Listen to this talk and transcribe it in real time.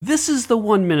This is the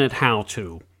 1-minute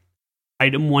how-to.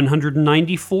 Item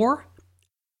 194,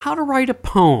 how to write a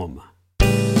poem.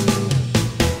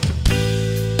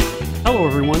 Hello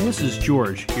everyone, this is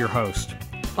George, your host.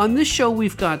 On this show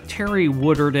we've got Tairy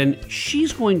Woodard, and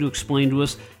she's going to explain to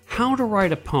us how to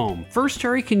write a poem. First,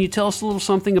 Tairy, can you tell us a little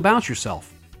something about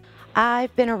yourself?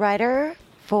 I've been a writer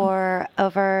for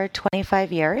over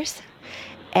 25 years.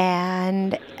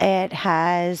 And it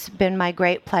has been my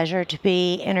great pleasure to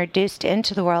be introduced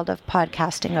into the world of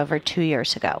podcasting over 2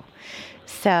 years ago.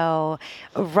 So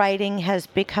writing has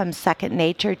become second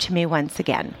nature to me once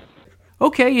again.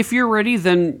 Okay, if you're ready,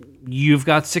 then you've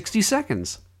got 60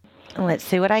 seconds. Let's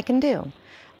see what I can do.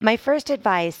 My first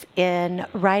advice in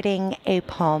writing a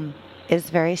poem is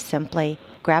very simply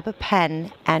grab a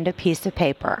pen and a piece of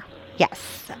paper.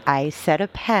 Yes, I said a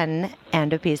pen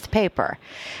and a piece of paper.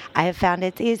 I have found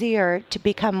it's easier to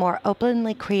become more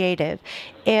openly creative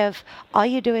if all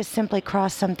you do is simply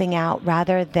cross something out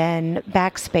rather than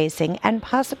backspacing and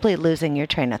possibly losing your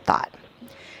train of thought.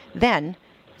 Then,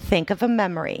 think of a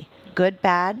memory, good,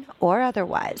 bad, or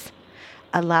otherwise.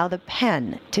 Allow the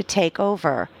pen to take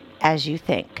over as you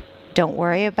think. Don't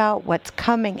worry about what's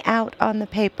coming out on the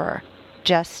paper.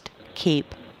 Just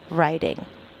keep writing.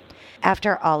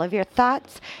 After all of your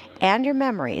thoughts and your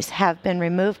memories have been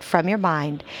removed from your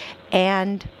mind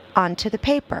and onto the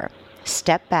paper,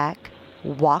 step back,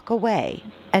 walk away,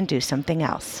 and do something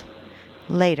else.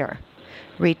 Later,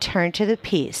 return to the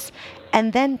piece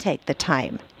and then take the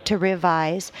time to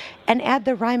revise and add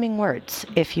the rhyming words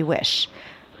if you wish.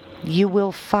 You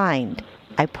will find,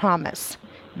 I promise,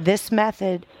 this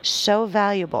method so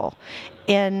valuable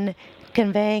in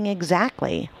conveying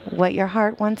exactly what your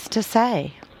heart wants to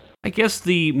say. I guess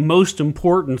the most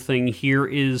important thing here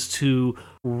is to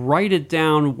write it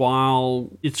down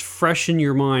while it's fresh in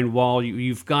your mind, while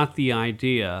you've got the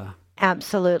idea.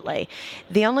 Absolutely.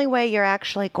 The only way you're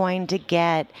actually going to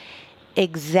get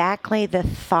exactly the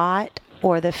thought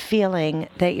or the feeling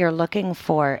that you're looking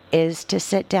for is to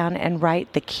sit down and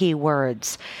write the key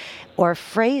words or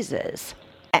phrases.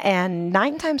 And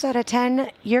 9 times out of 10,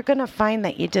 you're going to find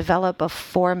that you develop a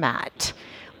format.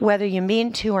 Whether you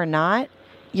mean to or not,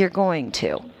 you're going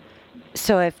to.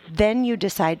 So if then you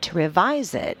decide to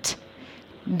revise it,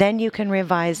 then you can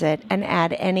revise it and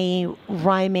add any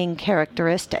rhyming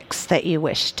characteristics that you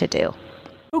wish to do.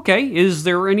 Okay, is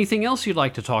there anything else you'd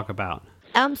like to talk about?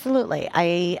 Absolutely.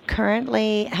 I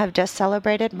currently have just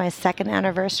celebrated my 2nd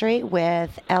anniversary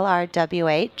with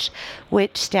LRWH,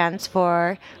 which stands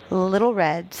for Little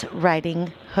Red's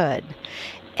Writing Hood.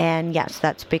 And yes,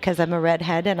 that's because I'm a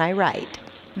redhead and I write.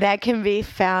 That can be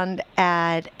found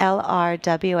at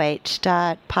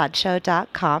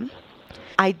lrwh.podshow.com.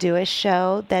 I do a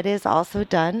show that is also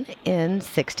done in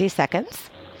 60 seconds,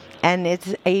 and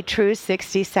it's a true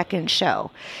 60-second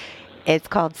show. It's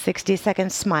called 60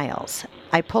 Second Smiles.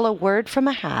 I pull a word from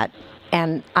a hat,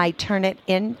 and I turn it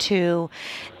into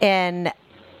an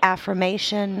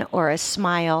affirmation or a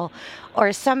smile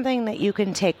or something that you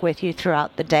can take with you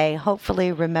throughout the day,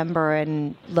 hopefully remember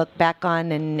and look back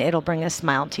on, and it'll bring a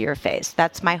smile to your face.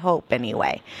 That's my hope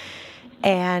anyway.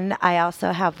 And I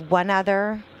also have one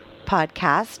other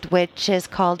podcast, which is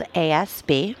called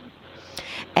ASB,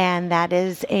 and that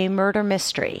is a murder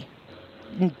mystery.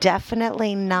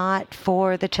 Definitely not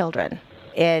for the children.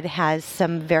 It has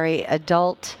some very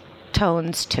adult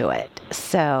tones to it.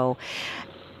 So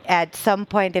at some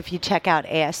point, if you check out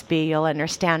ASB, you'll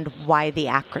understand why the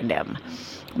acronym.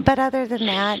 But other than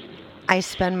that, I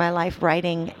spend my life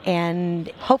writing, and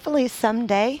hopefully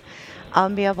someday I'll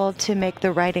be able to make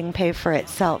the writing pay for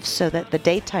itself so that the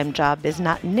daytime job is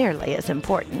not nearly as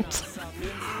important.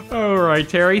 All right,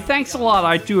 Tairy, thanks a lot.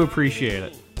 I do appreciate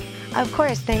it. Of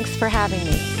course, thanks for having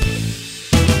me.